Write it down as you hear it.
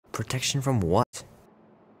Protection from what?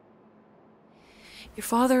 Your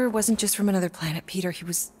father wasn't just from another planet, Peter. He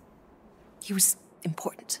was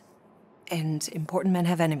important. And important men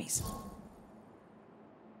have enemies.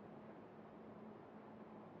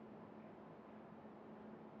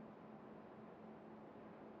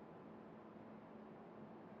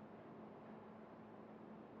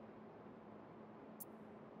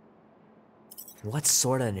 What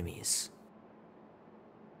sort of enemies?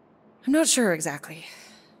 I'm not sure exactly.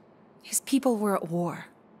 His people were at war.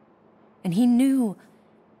 And he knew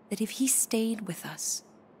that if he stayed with us,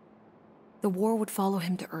 the war would follow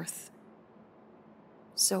him to Earth.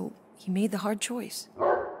 So he made the hard choice.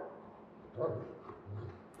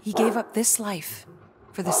 He gave up this life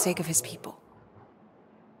for the sake of his people.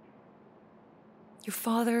 Your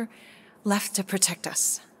father left to protect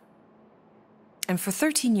us. And for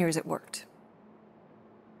 13 years it worked.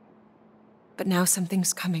 But now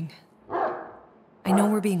something's coming. I know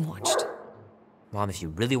we're being watched. Mom, if you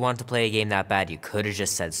really wanted to play a game that bad, you could have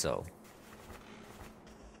just said so.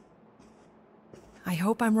 I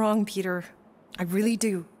hope I'm wrong, Peter. I really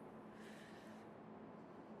do.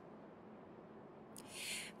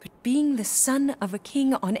 But being the son of a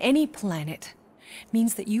king on any planet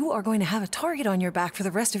means that you are going to have a target on your back for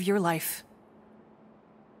the rest of your life.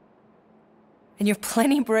 And you're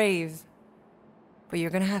plenty brave, but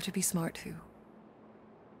you're gonna have to be smart too.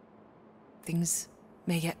 Things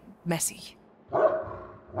may get messy. I'm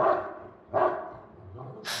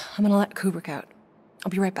gonna let Kubrick out. I'll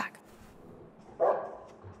be right back.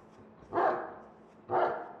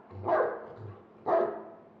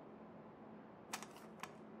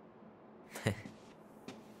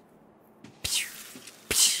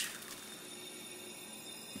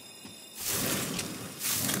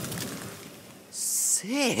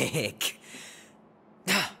 Sick.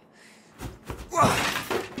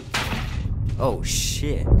 Oh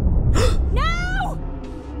shit. No!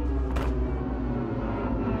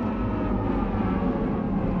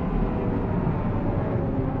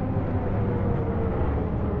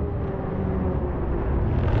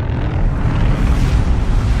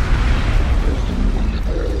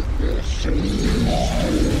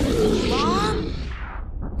 Mom?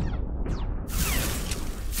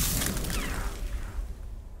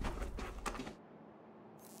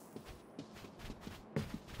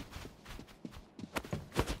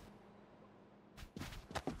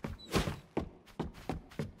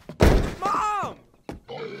 Mom!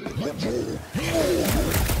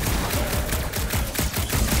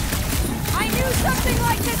 I knew something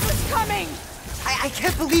like this was coming! I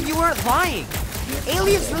can't believe you weren't lying.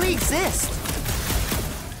 Aliens really exist.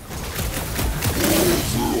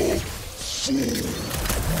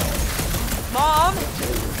 Mom?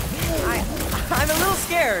 I'm a little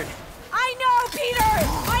scared. I know, Peter!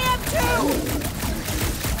 I am too!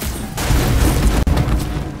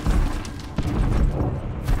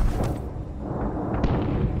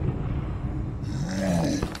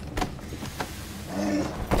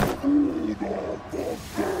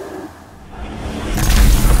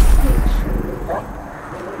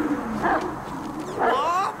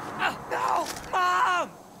 Mom? No! Mom!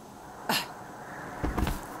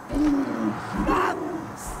 Mom!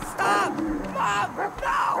 Stop! Mom!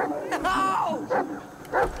 No! No!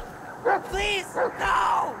 Please,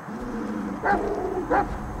 no!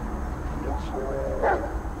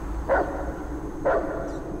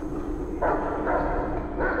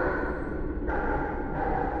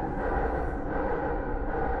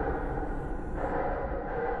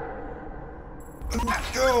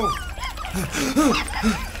 Go!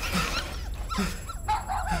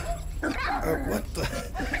 What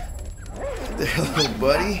the hell,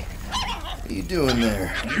 buddy? What are you doing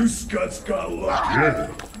there? You scuts got lucky. Yeah,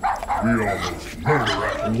 we almost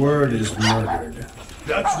murdered. The word is murdered.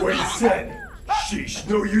 That's what he said. Sheesh,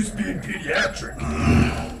 no use being pediatric.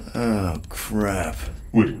 Oh, crap.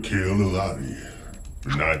 Would kill a lot of you,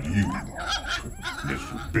 but not you.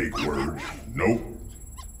 Mr. Big Words. Nope.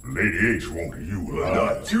 Lady H wanted you alive.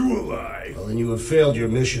 Not too alive. Well, then you have failed your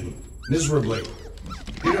mission. Miserably.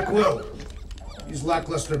 Peter Quill. These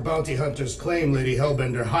lackluster bounty hunters claim Lady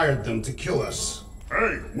Hellbender hired them to kill us.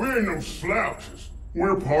 Hey, we ain't no slouches.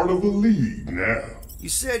 We're part of a league now. You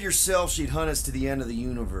said yourself she'd hunt us to the end of the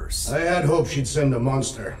universe. I had hoped she'd send a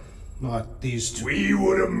monster, not these two. We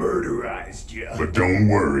would have murderized you. But don't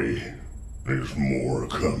worry. There's more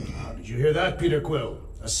coming. Did you hear that, Peter Quill?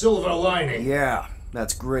 A silver lining. Yeah,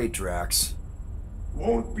 that's great, Drax.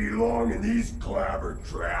 Won't be long in these clabber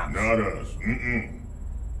traps. Not us.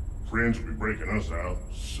 Friends will be breaking us out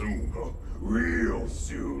soon. Real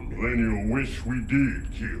soon. Then you'll wish we did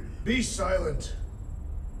kill you. Be silent.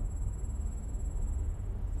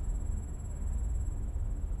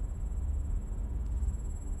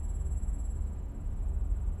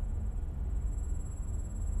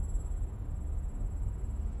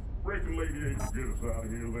 reckon Lady H will get us out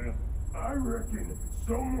of here then? I reckon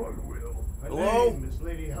someone will. Hello? Her name is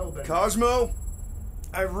Lady Hellbender. Cosmo?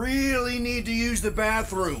 I really need to use the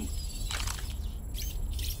bathroom.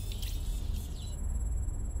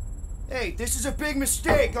 Hey, this is a big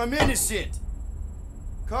mistake. I'm innocent.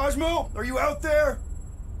 Cosmo, are you out there?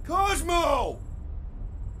 Cosmo!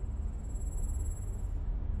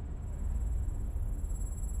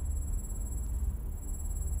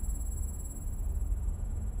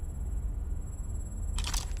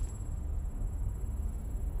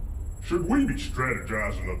 Should we be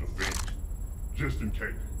strategizing of the thing? Just in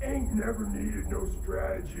case. Ain't never needed no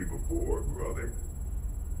strategy before, brother.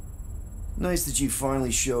 Nice that you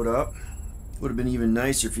finally showed up. Would have been even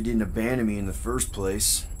nicer if you didn't abandon me in the first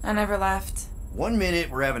place. I never left. 1 minute,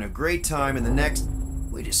 we're having a great time, and the next...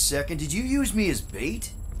 Wait a second, did you use me as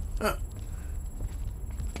bait? Huh.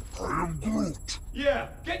 I am Groot. Yeah,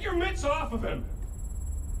 get your mitts off of him.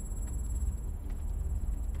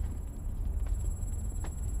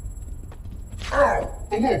 Ow!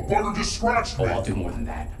 The little bugger just scratched Oh, me. I'll do more than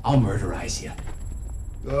that. I'll murderize you.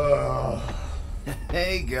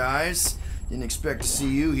 Hey, guys. Didn't expect to see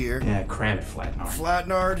you here. Yeah, cram it, Flatnard.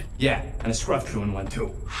 Flatnard? Yeah, and a scruff crewing one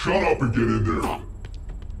too. Shut up and get in there.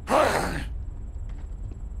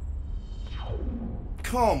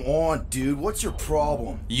 Come on, dude. What's your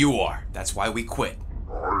problem? You are. That's why we quit.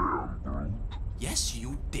 Yes,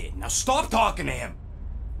 you did. Now stop talking to him.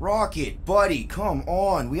 Rocket, buddy, come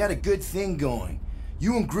on. We had a good thing going.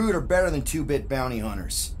 You and Groot are better than 2-bit bounty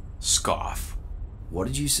hunters. Scoff. What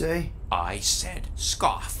did you say? I said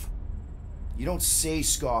scoff. You don't say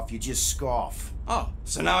scoff, you just scoff. Oh,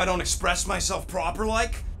 so now I don't express myself proper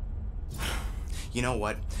like? You know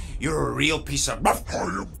what? You're a real piece of...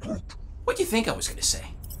 What do you think I was gonna say?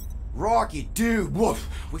 Rocket, dude, woof.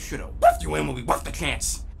 We should have woofed you in when we woofed the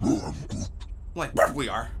chance. Like we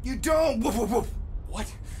are. You don't, woof, woof, woof.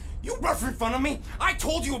 What? You rough in front of me? I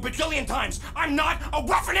told you a bajillion times, I'm not a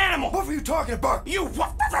roughing animal! What were you talking about? You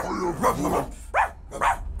woof...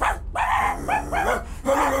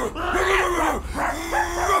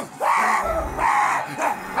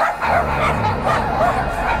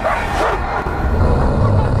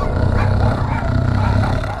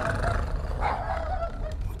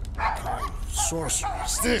 Sorcery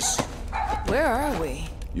is this? Where are we?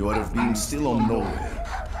 You would have been still on nowhere.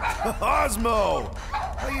 Cosmo!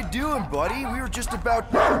 How you doing, buddy? We were just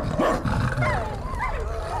about...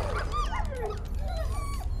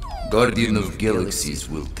 Guardian of Galaxies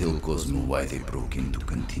will tell Cosmo why they broke into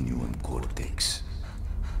Continuum Cortex.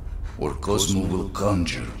 Or Cosmo will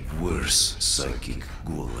conjure worse psychic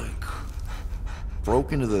ghoul-like.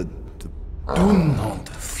 Broke into the... Do not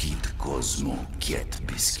feed Cosmo cat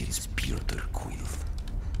biscuits, Peter Quill.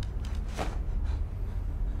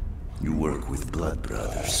 You work with Blood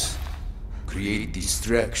Brothers. Create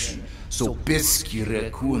distraction so Pesky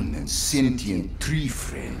Raccoon and Sentient Tree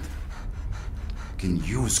Friend can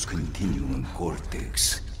use Continuum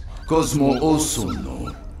Cortex. Cosmo also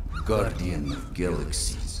know Guardian of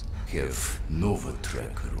Galaxies have Nova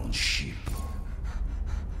Tracker on ship.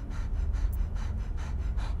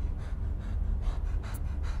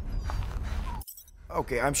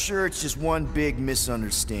 Okay, I'm sure it's just one big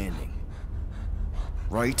misunderstanding.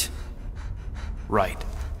 Right? Right.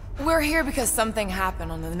 We're here because something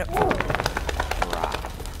happened on the...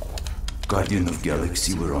 Guardian of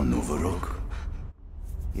Galaxy were on Nova Rock.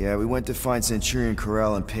 Yeah, we went to find Centurion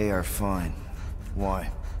Corral and pay our fine.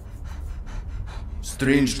 Why?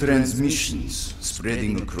 Strange transmissions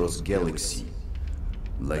spreading across galaxy,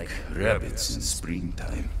 like rabbits in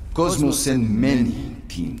springtime. Cosmo sent many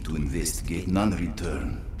team to investigate, none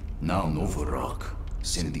return. Now Nova Rock,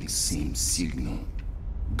 sending same signal.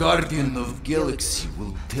 Guardian of Galaxy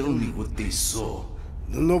will tell me what they saw.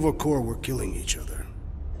 The Nova Corps were killing each other.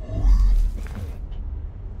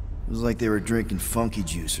 It was like they were drinking funky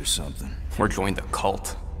juice or something. Or joined the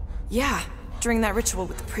cult. Yeah, during that ritual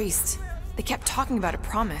with the priest. They kept talking about a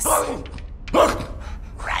promise.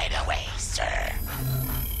 Right away, sir.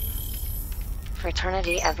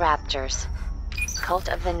 Fraternity of Raptors. Cult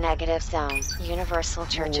of the Negative Zone. Universal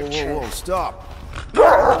Church of Whoa, Truth. stop.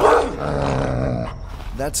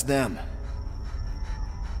 That's them.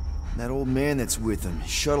 That old man that's with them.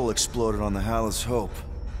 His shuttle exploded on the Hallis Hope.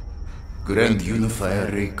 Grand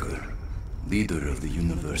Unifier Raker, leader of the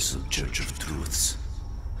Universal Church of Truths.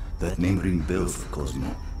 That name ring bells for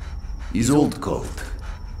Cosmo. His old cult.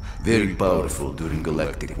 Very powerful during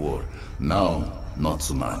Galactic War. Now, not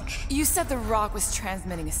so much. You said the rock was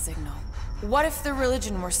transmitting a signal. What if the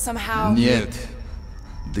religion were somehow... Yet,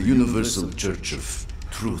 the Universal Church of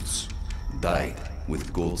Truths died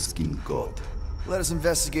with Goldskin God. Let us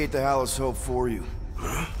investigate the Hallows Hope for you.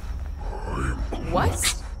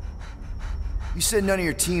 What? You said none of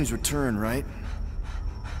your teams return, right?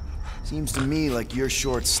 Seems to me like you're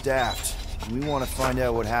short-staffed. We want to find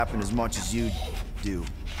out what happened as much as you do.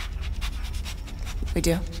 We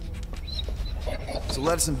do? So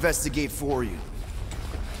let us investigate for you.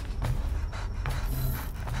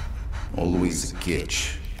 Always a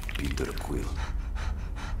catch, Peter Quill.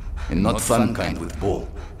 And not fun kind with ball.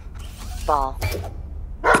 Ball.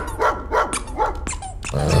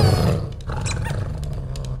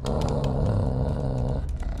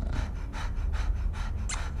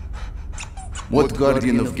 What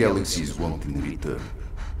Guardian of Galaxies want in return?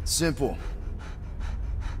 Simple.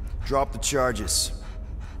 Drop the charges.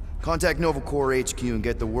 Contact Nova Corps HQ and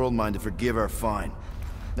get the World Mind to forgive our fine.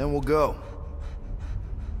 Then we'll go.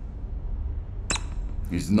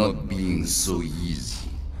 It's not being so easy.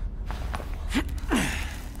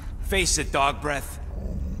 Face it, dog breath.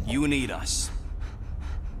 You need us.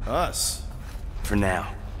 Us? For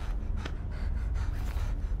now.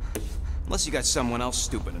 Unless you got someone else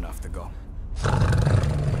stupid enough to go.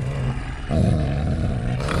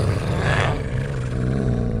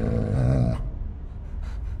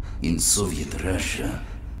 In Soviet Russia,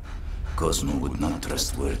 Cosmo would not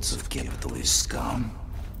trust words of capitalist scum.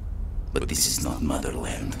 But this is not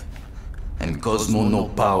motherland. And Cosmo no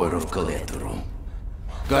power of collateral.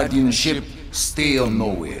 Guardianship, stay on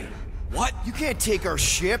nowhere. What? You can't take our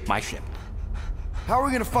ship? My ship. How are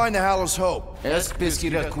we gonna find the Hallows Hope? Ask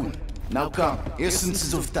Ps4. Now come,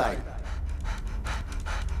 essences of time.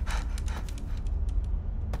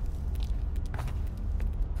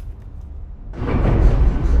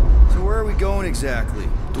 So where are we going exactly?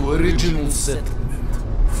 To original settlement.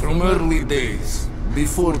 From early days,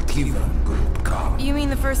 before Tivan Group come. You mean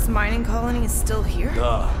the first mining colony is still here?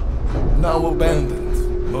 Now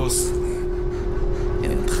abandoned, mostly.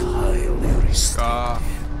 And highly restricted.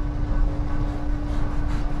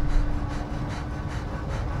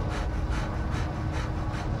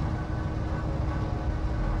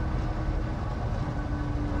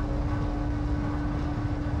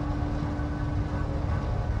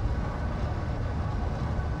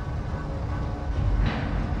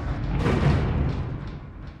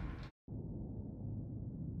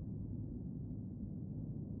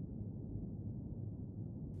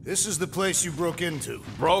 This is the place you broke into.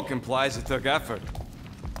 Broke implies it took effort.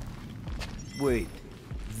 Wait,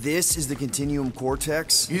 this is the Continuum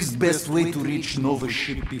Cortex? Is best way to reach Nova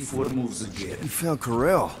ship before moves again. You found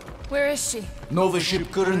Corel. Where is she? Nova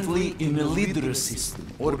ship currently in a Lydra system,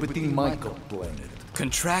 orbiting Michael planet.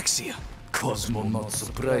 Contraxia. Cosmo not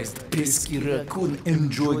surprised. Ps4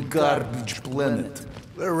 enjoy garbage planet.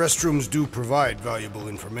 Their restrooms do provide valuable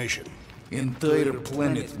information. Entire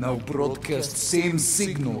planet now broadcast same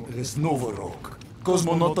signal as Nova Rock.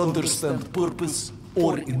 Cosmo not understand purpose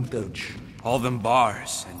or intention. All them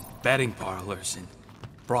bars and betting parlors and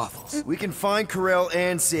brothels. We can find Corel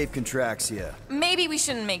and save Contraxia. Maybe we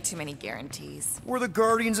shouldn't make too many guarantees. We're the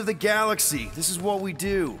Guardians of the Galaxy. This is what we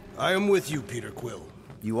do. I am with you, Peter Quill.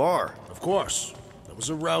 You are? Of course. That was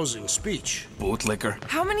a rousing speech. Bootlicker.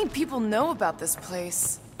 How many people know about this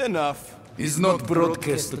place? Enough. Is not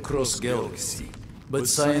broadcast across galaxy, but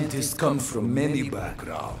scientists come from many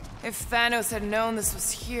backgrounds. If Thanos had known this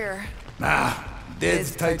was here... Dead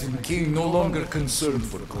Titan King no longer concerned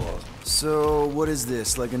for Claude. So, what is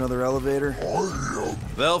this, like another elevator?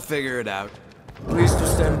 They'll figure it out. Please to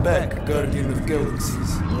stand back, Guardian of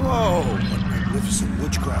Galaxies. Whoa! What magnificent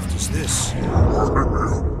witchcraft is this?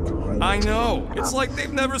 I know. It's like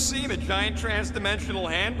they've never seen a giant trans-dimensional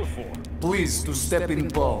hand before. Please to step in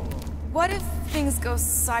palm. What if things go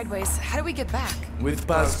sideways? How do we get back? With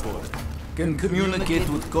passport. Can communicate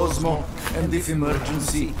with Cosmo, and if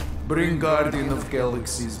emergency, bring Guardian of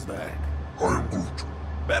Galaxies back.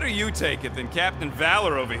 Better you take it than Captain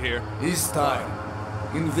Valor over here. It's time.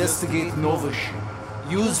 Investigate Nova ship.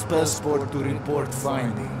 Use passport to report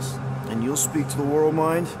findings. And you'll speak to the World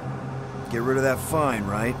Mind? Get rid of that fine,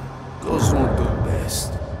 right? Cosmo do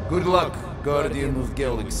best. Good luck, Guardian of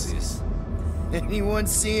Galaxies. Anyone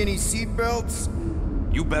see any seatbelts?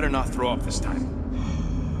 You better not throw up this time.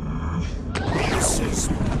 This is...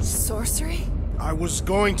 Sorcery? I was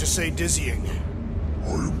going to say dizzying.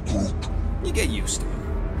 You get used to it.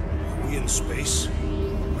 Are we in space?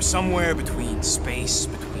 We're somewhere between space,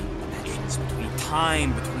 between dimensions, between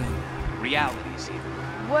time, between realities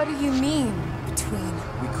even. What do you mean, between?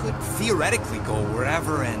 We could theoretically go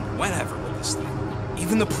wherever and whenever with this thing.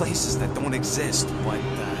 Even the places that don't exist, but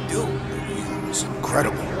do. It's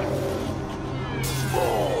incredible.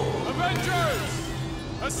 Avengers!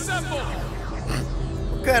 Assemble!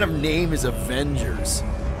 What kind of name is Avengers?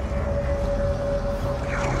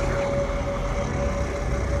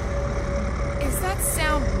 Is that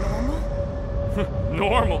sound normal?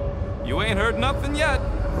 Normal? You ain't heard nothing yet.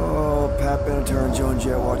 Oh, Pat Benatar and Joan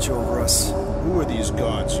Jett watch over us. Who are these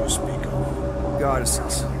gods you speak of?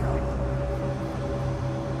 Goddesses.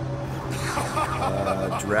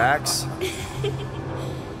 Drax?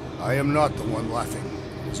 I am not the one laughing.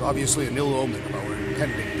 It's obviously an ill omen of our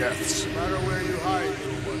impending deaths. No matter where you hide,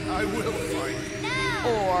 little one, I will find you.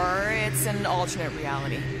 Or it's an alternate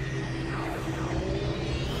reality.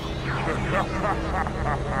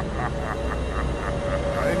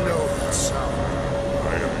 I know that sound.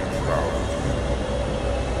 I am proud.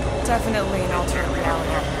 Definitely an alternate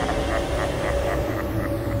reality.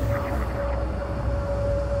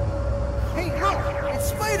 Hey, look! It's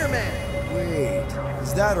Spider-Man! Wait,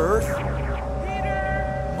 is that Earth? Peter!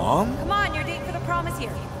 Mom? Come on, your date for the prom is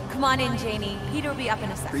here. Come on in, Janie. Peter will be up in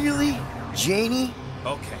a second. Really? Janie?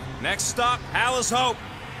 Okay, next stop, Hal's Hope.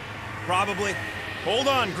 Probably. Hold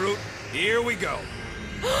on, Groot. Here we go.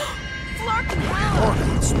 Flark and Hal!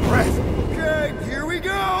 Organ's breath. Okay, here we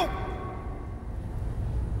go!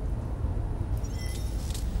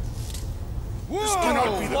 Whoa! This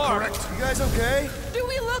cannot be the correct. You guys okay? Do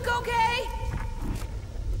we look okay?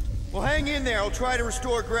 Well, hang in there. I'll try to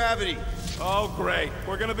restore gravity. Oh, great.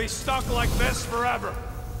 We're gonna be stuck like this forever.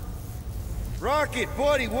 Rocket,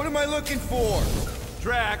 buddy, what am I looking for?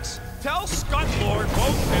 Drax, tell Scutlord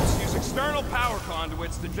both ships use external power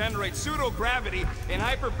conduits to generate pseudo-gravity in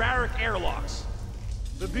hyperbaric airlocks.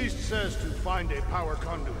 The beast says to find a power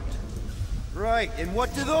conduit. Right, and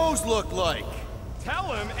what do those look like?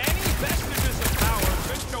 Tell him any vestiges of power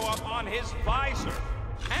should show up on his visor.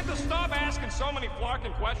 And to stop asking so many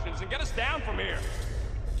flarkin' questions and get us down from here.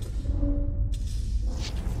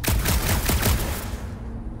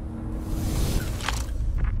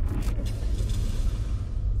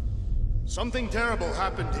 Something terrible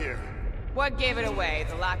happened here. What gave it away?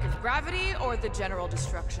 The lack of gravity or the general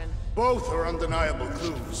destruction? Both are undeniable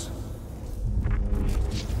clues.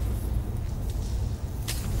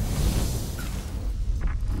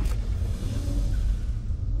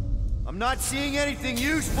 I'm not seeing anything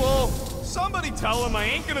useful. Somebody tell him I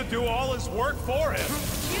ain't gonna do all his work for him.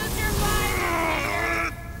 Use your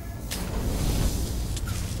visor!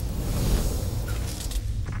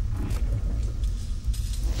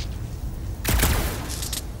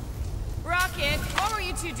 Rocket, what were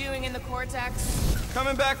you two doing in the Cortex?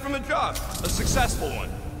 Coming back from a job. A successful one.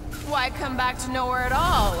 Why come back to nowhere at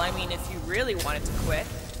all? I mean, if you really wanted to quit.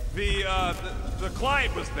 The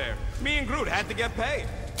client was there. Me and Groot had to get paid.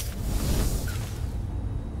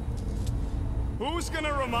 Who's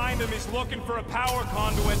gonna remind him he's looking for a power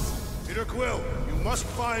conduit? Peter Quill, you must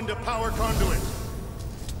find a power conduit.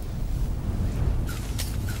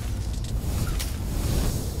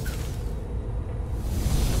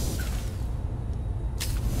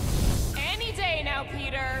 Any day now,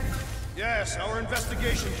 Peter. Yes, our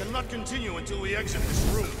investigation cannot continue until we exit this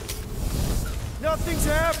room. Nothing's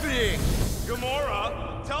happening.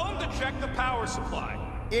 Gamora, tell him to check the power supply.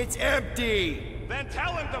 It's empty. Then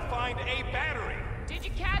tell him to find a battery. Did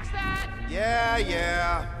you catch that?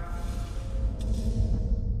 Yeah.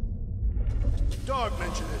 Dog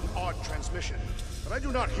mentioned an odd transmission, but I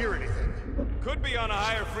do not hear anything. Could be on a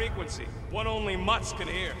higher frequency, one only mutts can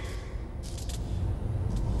hear.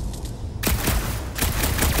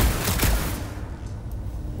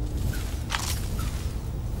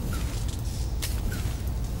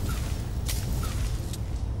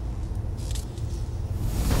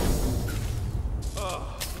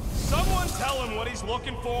 Someone tell him what he's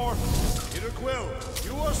looking for. Peter Quill,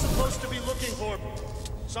 you are supposed to be looking for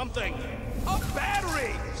something. A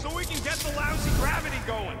battery, so we can get the lousy gravity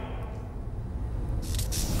going.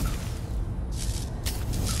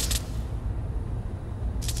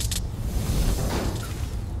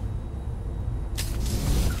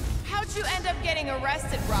 How'd you end up getting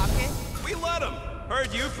arrested, Rocket? We let him.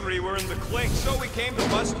 Heard you three were in the clink, so we came to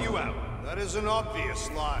bust you out. That is an obvious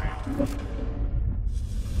lie.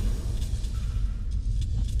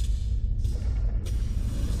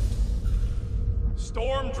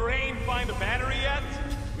 Storm drain find a battery yet?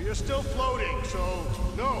 We are still floating, so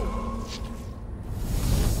no.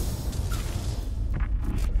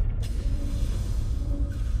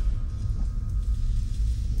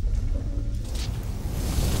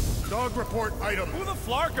 Dog report item. Who the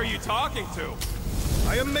flark are you talking to?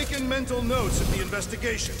 I am making mental notes of the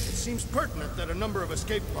investigation. It seems pertinent that a number of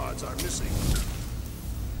escape pods are missing.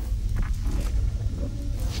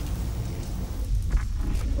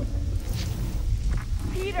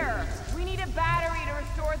 Peter, we need a battery to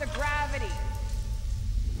restore the gravity.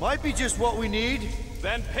 Might be just what we need.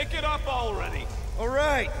 Then pick it up already. All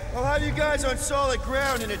right, I'll have you guys on solid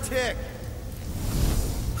ground in a tick.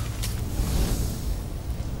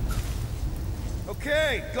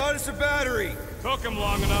 Okay, got us a battery. Took him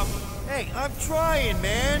long enough. Hey, I'm trying,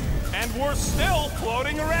 man. And we're still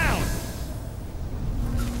floating around.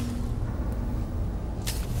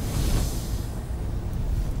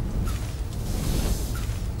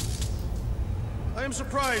 I am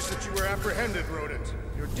surprised that you were apprehended, Rodent.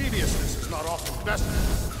 Your deviousness is not often bested.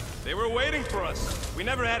 They were waiting for us. We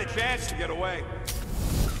never had a chance to get away.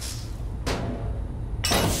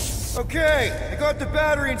 Okay, I got the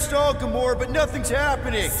battery installed, Gamora, but nothing's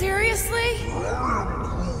happening. Seriously?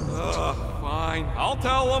 Fine. I'll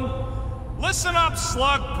tell them. Listen up,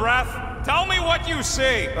 slug breath. Tell me what you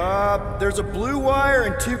see. There's a blue wire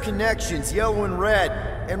and 2 connections, yellow and red,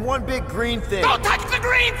 and 1 big green thing. Don't touch the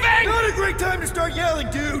green thing! Not a great time to start yelling,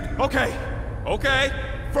 dude! Okay.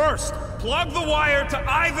 First, plug the wire to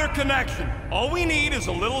either connection. All we need is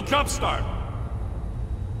a little jump start.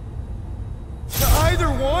 To either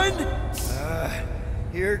one?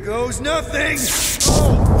 Here goes nothing!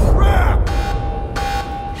 Oh, crap!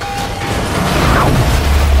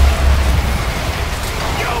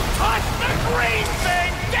 You touched the green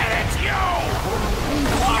thing! Get it, you!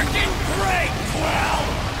 Fucking great, Quill!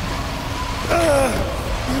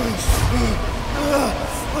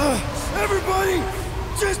 Everybody,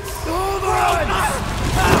 just hold on!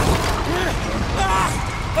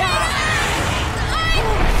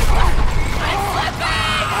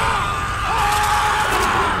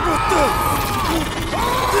 What the?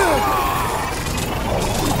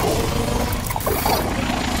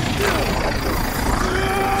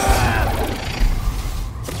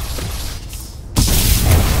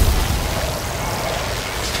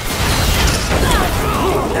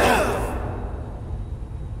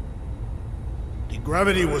 The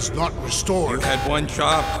gravity was not restored. You had one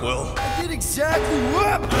job, Quill. I did exactly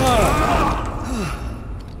what?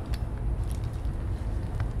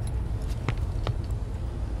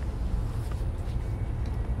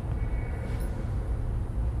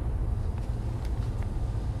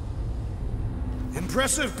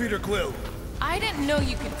 Impressive, Peter Quill. I didn't know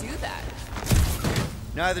you could do that.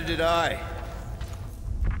 Neither did I.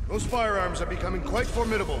 Those firearms are becoming quite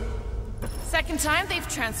formidable. Second time they've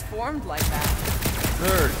transformed like that.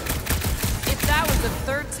 Third, If that was the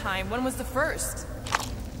third time, when was the first?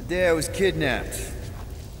 the day I was kidnapped.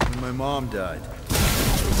 When my mom died.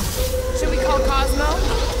 Should we call Cosmo?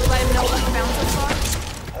 Let him know what we found so far?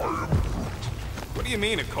 What do you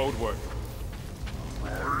mean, a code word?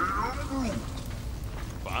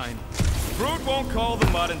 Fine. Groot won't call the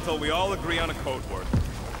mud until we all agree on a code word.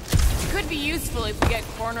 Could be useful if we get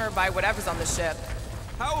cornered by whatever's on the ship.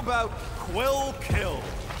 How about Quill Kill?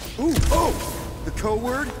 Ooh, oh! The code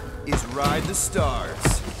word is Ride the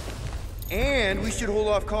Stars. And we should hold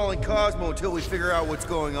off calling Cosmo until we figure out what's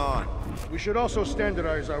going on. We should also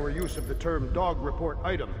standardize our use of the term dog report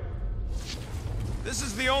item. This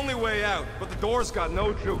is the only way out, but the door's got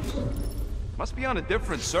no juice. Must be on a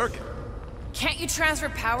different circuit. Can't you transfer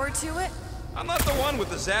power to it? I'm not the one with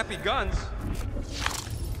the zappy guns.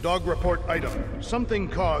 Dog report item. Something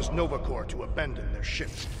caused Nova Corps to abandon their ship.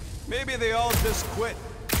 Maybe they all just quit.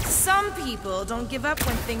 Some people don't give up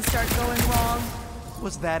when things start going wrong.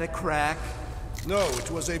 Was that a crack? No, it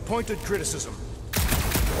was a pointed criticism.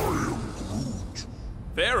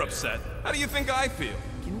 They're upset. How do you think I feel?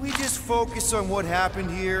 Can we just focus on what happened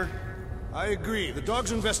here? I agree. The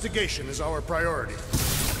dog's investigation is our priority.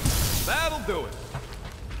 That'll do it.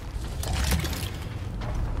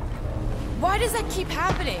 Why does that keep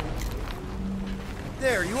happening?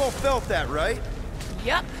 There, you all felt that, right?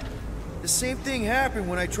 Yup. The same thing happened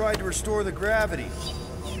when I tried to restore the gravity.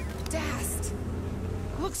 Dast.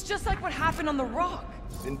 Looks just like what happened on the rock.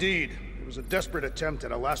 Indeed. It was a desperate attempt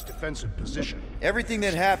at a last defensive position. Everything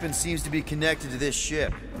that happened seems to be connected to this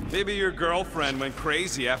ship. Maybe your girlfriend went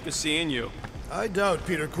crazy after seeing you. I doubt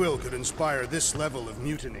Peter Quill could inspire this level of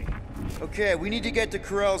mutiny. Okay, we need to get to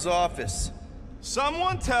Carell's office.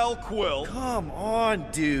 Someone tell Quill. Come on,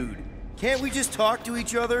 dude. Can't we just talk to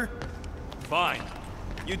each other? Fine.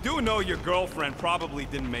 You do know your girlfriend probably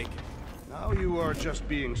didn't make it. Now you are just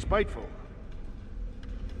being spiteful.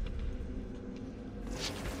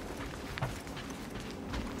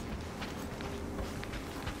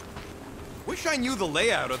 Wish I knew the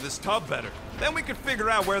layout of this tub better. Then we could figure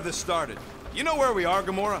out where this started. You know where we are,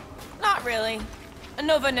 Gamora? Not really.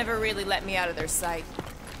 Nova never really let me out of their sight.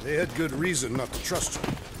 They had good reason not to trust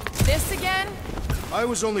you. This again? I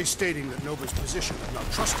was only stating that Nova's position of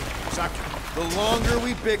not trusting you is accurate. The longer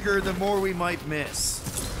we bicker, the more we might miss.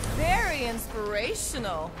 Very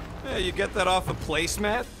inspirational. Yeah, you get that off a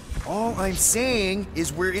placemat? All I'm saying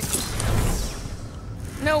is we're in...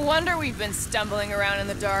 No wonder we've been stumbling around in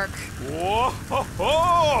the dark. Whoa!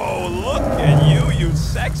 Look at you, you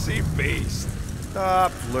sexy beast!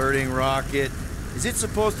 Stop flirting, Rocket. Is it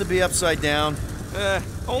supposed to be upside down?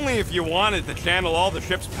 Only if you wanted to channel all the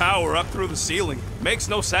ship's power up through the ceiling. Makes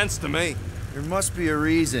no sense to me. There must be a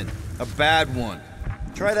reason. A bad one.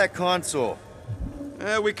 Try that console.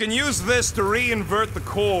 We can use this to re-invert the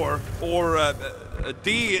core, or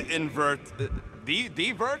de-invert...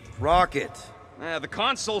 Divert? Rocket. The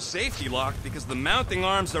console's safety locked because the mounting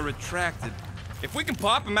arms are retracted. If we can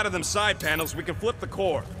pop them out of them side panels, we can flip the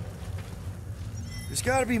core. There's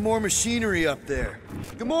gotta be more machinery up there.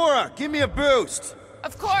 Gamora, give me a boost!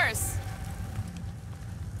 Of course!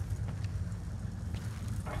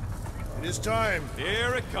 It is time.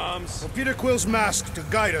 Here it comes. For Peter Quill's mask to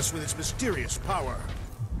guide us with its mysterious power.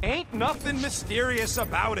 Ain't nothing mysterious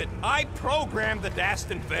about it. I programmed the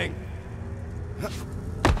dastin' thing.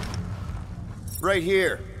 Right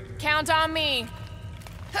here. Count on me.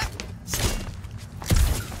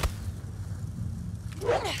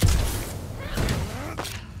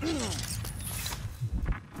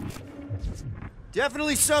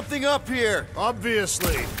 Definitely something up here.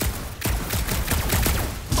 Obviously.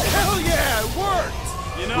 Hell yeah, it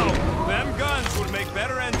worked! You know, them guns would make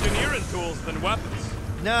better engineering tools than weapons.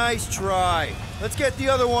 Nice try. Let's get the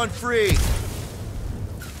other one free.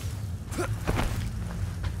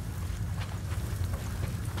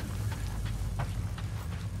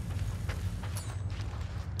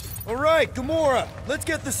 All right, Gamora, let's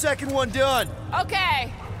get the second one done.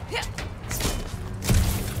 Okay.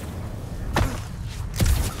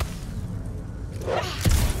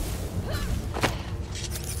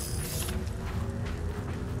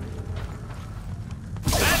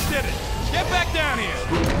 That did it! Get back down here!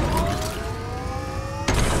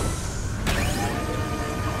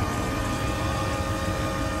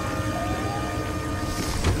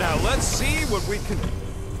 Now let's see what we can...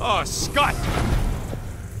 Oh, Scott!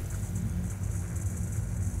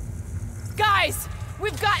 Guys,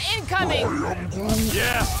 we've got incoming!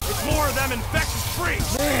 Yeah, it's more of them infectious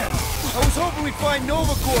freaks! Man, I was hoping we'd find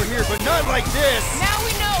Nova Corps here, but not like this! Now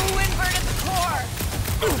we know who inverted the core!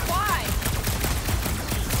 Why?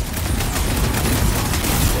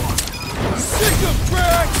 Sick of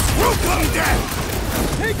tracks! We'll come down!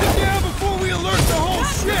 Take them down before we alert the whole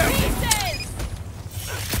ship!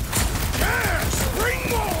 Yes! Bring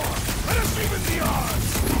more! Let us even the odds!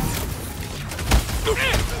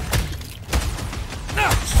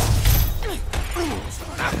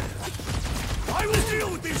 I will deal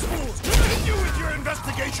with these fools! Continue with your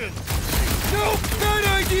investigation! Nope, bad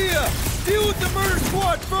idea! Deal with the murder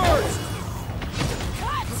squad first!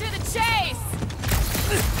 Cut to the chase!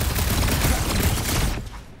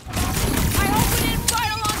 I hope we didn't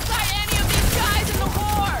fight alongside any of these guys in the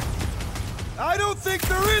war! I don't think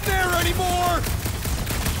they're in there anymore!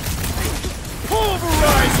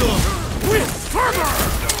 Pulverize them! With fervor!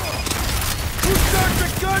 Who starts a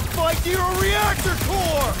gunfight near a reactor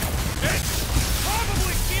core? It's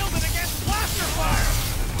probably shielded against blaster fire!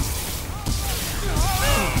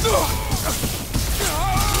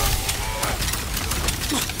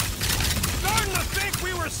 Starting to think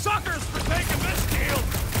we were suckers for taking this deal!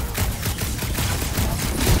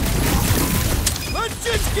 Let's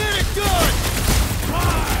just get it done!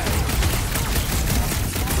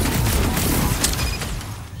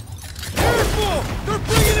 Careful! They're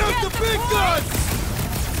bringing out the big guns!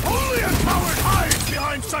 Only a coward hides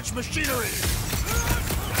behind such machinery!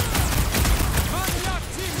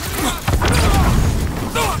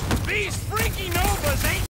 These freaky